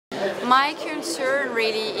My concern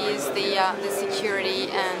really is the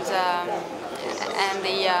security and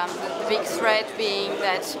the big threat being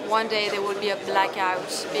that one day there will be a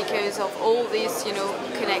blackout because of all these,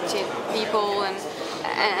 connected people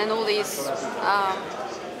and all these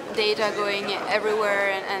data going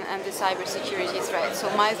everywhere and the cybersecurity threat.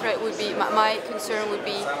 So my concern would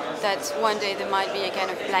be that one day there might be a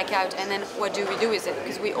kind of blackout, and then what do we do with it?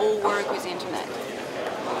 Because we all work with the internet.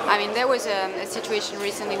 I mean, there was a situation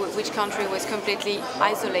recently which country was completely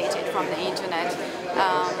isolated from the internet,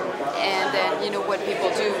 and then what people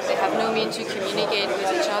do, they have no means to communicate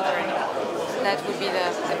with each other, and that would be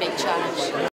the big challenge.